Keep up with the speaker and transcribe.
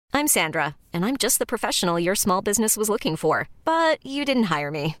I'm Sandra, and I'm just the professional your small business was looking for. But you didn't hire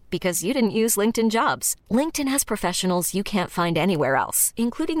me because you didn't use LinkedIn Jobs. LinkedIn has professionals you can't find anywhere else,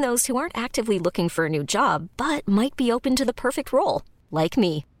 including those who aren't actively looking for a new job, but might be open to the perfect role, like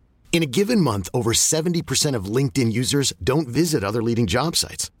me. In a given month, over 70% of LinkedIn users don't visit other leading job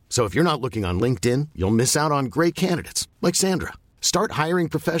sites. So if you're not looking on LinkedIn, you'll miss out on great candidates like Sandra. Start hiring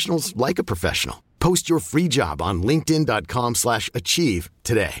professionals like a professional. Post your free job on linkedin.com/achieve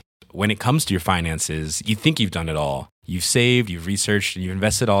today. When it comes to your finances, you think you've done it all. You've saved, you've researched, and you've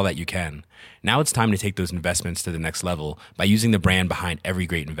invested all that you can. Now it's time to take those investments to the next level by using the brand behind every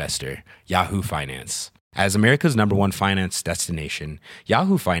great investor, Yahoo Finance. As America's #1 finance destination,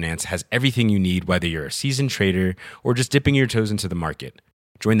 Yahoo Finance has everything you need, whether you're a seasoned trader or just dipping your toes into the market.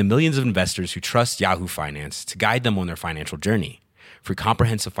 Join the millions of investors who trust Yahoo Finance to guide them on their financial journey. For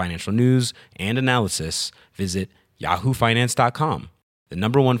comprehensive financial news and analysis, visit yahoofinance.com, the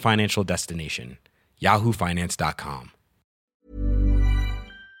 #1 financial destination, yahoofinance.com.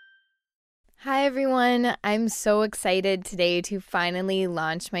 Hi, everyone. I'm so excited today to finally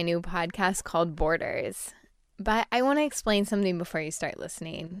launch my new podcast called Borders. But I want to explain something before you start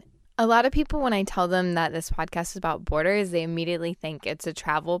listening. A lot of people, when I tell them that this podcast is about borders, they immediately think it's a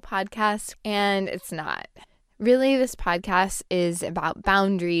travel podcast, and it's not. Really, this podcast is about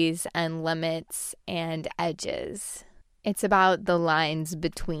boundaries and limits and edges. It's about the lines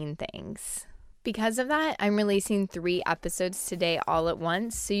between things. Because of that, I'm releasing 3 episodes today all at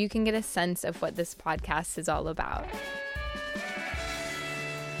once so you can get a sense of what this podcast is all about.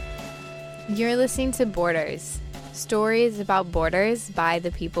 You're listening to Borders, stories about borders by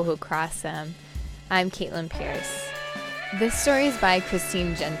the people who cross them. I'm Caitlin Pierce. This story is by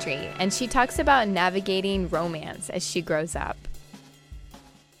Christine Gentry, and she talks about navigating romance as she grows up.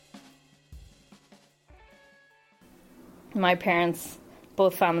 My parents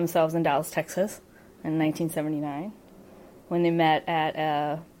both found themselves in Dallas, Texas in 1979 when they met at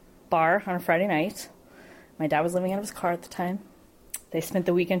a bar on a Friday night. My dad was living out of his car at the time. They spent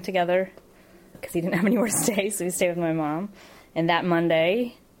the weekend together because he didn't have anywhere to stay, so he stayed with my mom. And that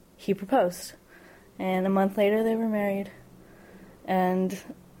Monday, he proposed. And a month later, they were married. And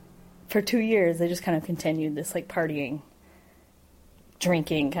for 2 years, they just kind of continued this like partying,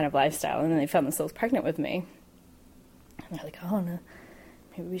 drinking kind of lifestyle. And then they found themselves pregnant with me. And they're like, oh, no,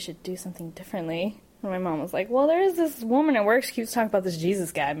 maybe we should do something differently. And my mom was like, well, there is this woman at work. She keeps talking about this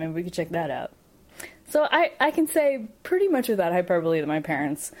Jesus guy. Maybe we could check that out. So I can say pretty much without hyperbole that my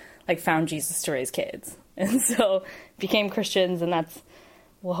parents like found Jesus to raise kids. And so became Christians, and that's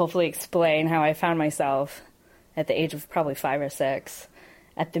will hopefully explain how I found myself at the age of probably 5 or 6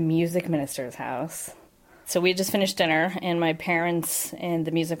 at the music minister's house. So we had just finished dinner, and my parents and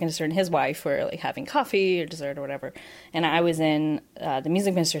the music minister and his wife were like having coffee or dessert or whatever. And I was in the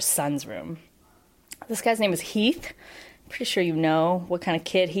music minister's son's room. This guy's name is Heath. I'm pretty sure you know what kind of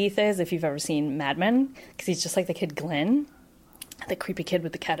kid Heath is if you've ever seen Mad Men, because he's just like the kid Glenn, the creepy kid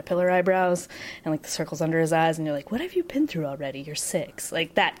with the caterpillar eyebrows and like the circles under his eyes. And you're like, what have you been through already? You're 6.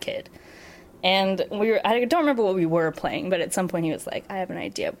 Like that kid. And I don't remember what we were playing, but at some point he was like, I have an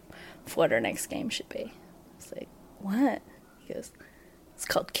idea of what our next game should be. I was like, what? He goes, it's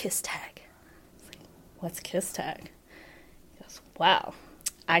called Kiss Tag. I was like, what's Kiss Tag? He goes, wow,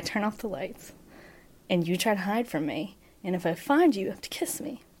 I turn off the lights and you try to hide from me. And if I find you, you have to kiss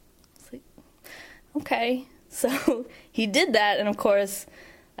me. I was like, okay. So he did that. And of course,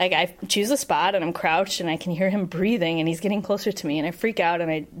 like I choose a spot and I'm crouched and I can hear him breathing and he's getting closer to me and I freak out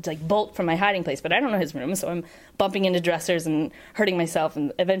and I like bolt from my hiding place, but I don't know his room. So I'm bumping into dressers and hurting myself,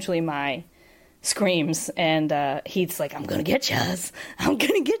 and eventually my screams and Heath's like, I'm going to get yous. I'm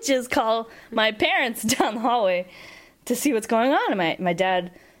going to get yous. Call my parents down the hallway to see what's going on. And my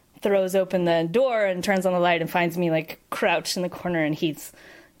dad throws open the door and turns on the light and finds me like crouched in the corner, and Heath's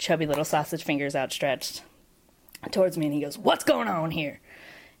chubby little sausage fingers outstretched towards me, and he goes, what's going on here?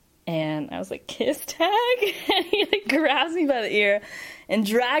 And I was like, Kiss Tag? And he like grabs me by the ear and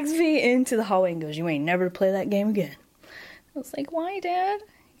drags me into the hallway and goes, you ain't never to play that game again. I was like, why, Dad?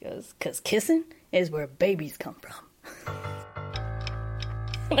 He goes, because kissing is where babies come from.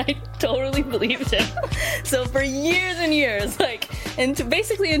 And I totally believed him. So for years and years, like, and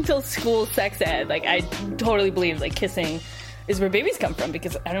basically until school sex ed, like, I totally believed, like, kissing is where babies come from,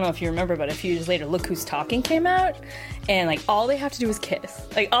 because I don't know if you remember, but a few years later, Look Who's Talking came out, and like all they have to do is kiss.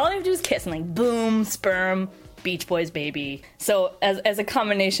 Like all they have to do is kiss, and like boom, sperm, Beach Boys baby. So as a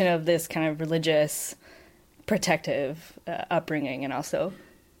combination of this kind of religious, protective upbringing, and also,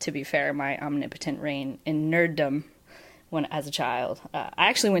 to be fair, my omnipotent reign in nerddom when as a child, I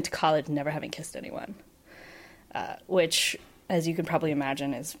actually went to college never having kissed anyone, which as you can probably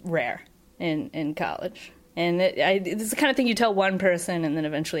imagine, is rare in college. And it's the kind of thing you tell one person and then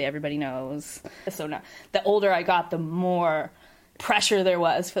eventually everybody knows. So now, the older I got, the more pressure there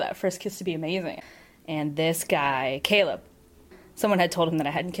was for that first kiss to be amazing. And this guy, Caleb, someone had told him that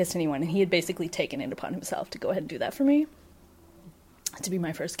I hadn't kissed anyone, and he had basically taken it upon himself to go ahead and do that for me, to be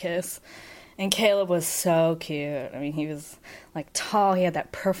my first kiss. And Caleb was so cute. I mean, he was like tall. He had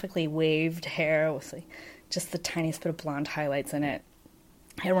that perfectly waved hair with like just the tiniest bit of blonde highlights in it.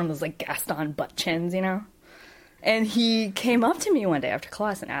 He had one of those like Gaston butt chins, you know? And he came up to me one day after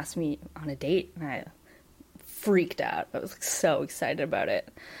class and asked me on a date, and I freaked out. I was like, so excited about it.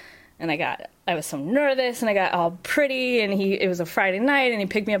 And I was so nervous, and I got all pretty, and it was a Friday night, and he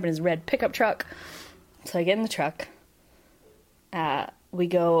picked me up in his red pickup truck. So I get in the truck. We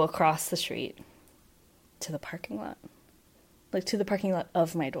go across the street to the parking lot. Like, to the parking lot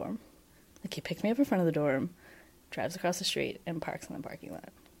of my dorm. Like, he picked me up in front of the dorm, drives across the street, and parks in the parking lot.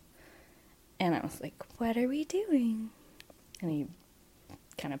 And I was like, what are we doing? And he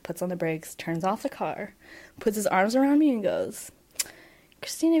kind of puts on the brakes, turns off the car, puts his arms around me and goes,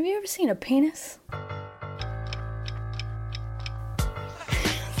 Christine, have you ever seen a penis?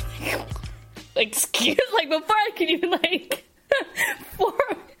 Excuse, like, before I could even, like,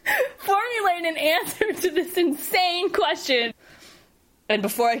 formulate an answer to this insane question, and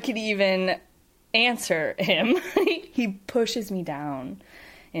before I could even answer him, he pushes me down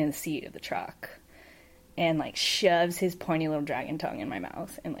in the seat of the truck and like shoves his pointy little dragon tongue in my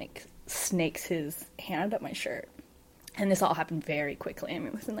mouth and like snakes his hand up my shirt. And this all happened very quickly. I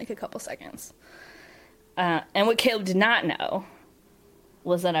mean, within like a couple seconds. And what Caleb did not know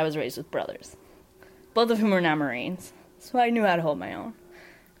was that I was raised with brothers, both of whom were now Marines. So I knew how to hold my own.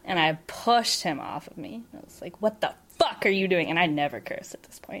 And I pushed him off of me. I was like, what the fuck are you doing? And I never cursed at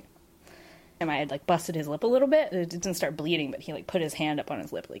this point. And I had, like, busted his lip a little bit. It didn't start bleeding, but he, like, put his hand up on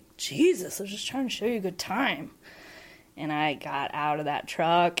his lip, like, Jesus, I was just trying to show you a good time. And I got out of that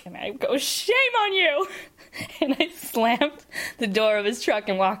truck, and I go, shame on you! And I slammed the door of his truck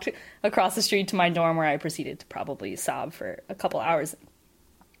and walked across the street to my dorm, where I proceeded to probably sob for a couple hours.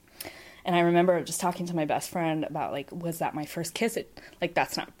 And I remember just talking to my best friend about, like, was that my first kiss? Like,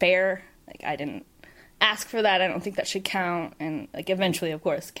 that's not fair. Like, I didn't ask for that. I don't think that should count. And like eventually, of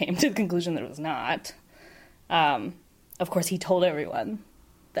course, came to the conclusion that it was not. Of course, he told everyone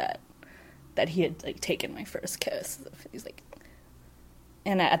that he had like taken my first kiss. He's like,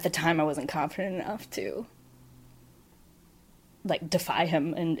 and at the time, I wasn't confident enough to like defy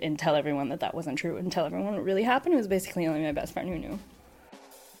him and tell everyone that wasn't true and tell everyone what really happened. It was basically only my best friend who knew.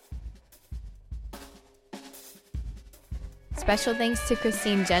 Special thanks to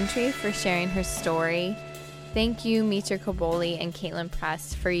Christine Gentry for sharing her story. Thank you, Mitra Koboli and Caitlin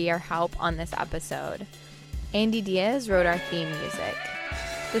Press, for your help on this episode. Andy Diaz wrote our theme music.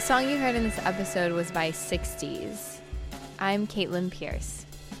 The song you heard in this episode was by 60s. I'm Caitlin Pierce.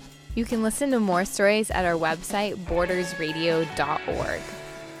 You can listen to more stories at our website, bordersradio.org.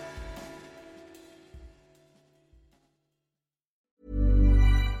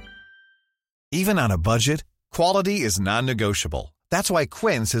 Even on a budget, quality is non-negotiable. That's why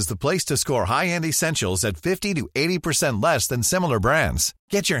Quince is the place to score high-end essentials at 50 to 80% less than similar brands.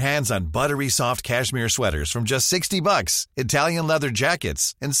 Get your hands on buttery soft cashmere sweaters from just $60, Italian leather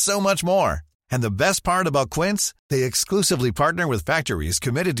jackets, and so much more. And the best part about Quince, they exclusively partner with factories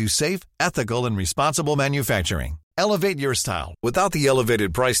committed to safe, ethical, and responsible manufacturing. Elevate your style without the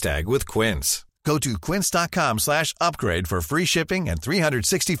elevated price tag with Quince. Go to quince.com/upgrade for free shipping and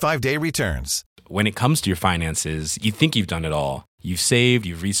 365-day returns. When it comes to your finances, you think you've done it all. You've saved,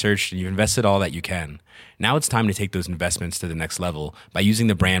 you've researched, and you've invested all that you can. Now it's time to take those investments to the next level by using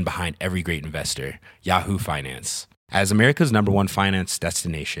the brand behind every great investor, Yahoo Finance. As America's #1 finance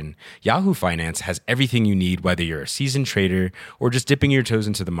destination, Yahoo Finance has everything you need, whether you're a seasoned trader or just dipping your toes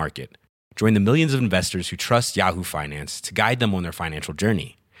into the market. Join the millions of investors who trust Yahoo Finance to guide them on their financial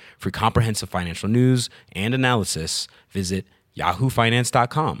journey. For comprehensive financial news and analysis, visit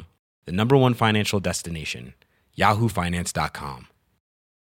yahoofinance.com. The #1 financial destination, yahoofinance.com.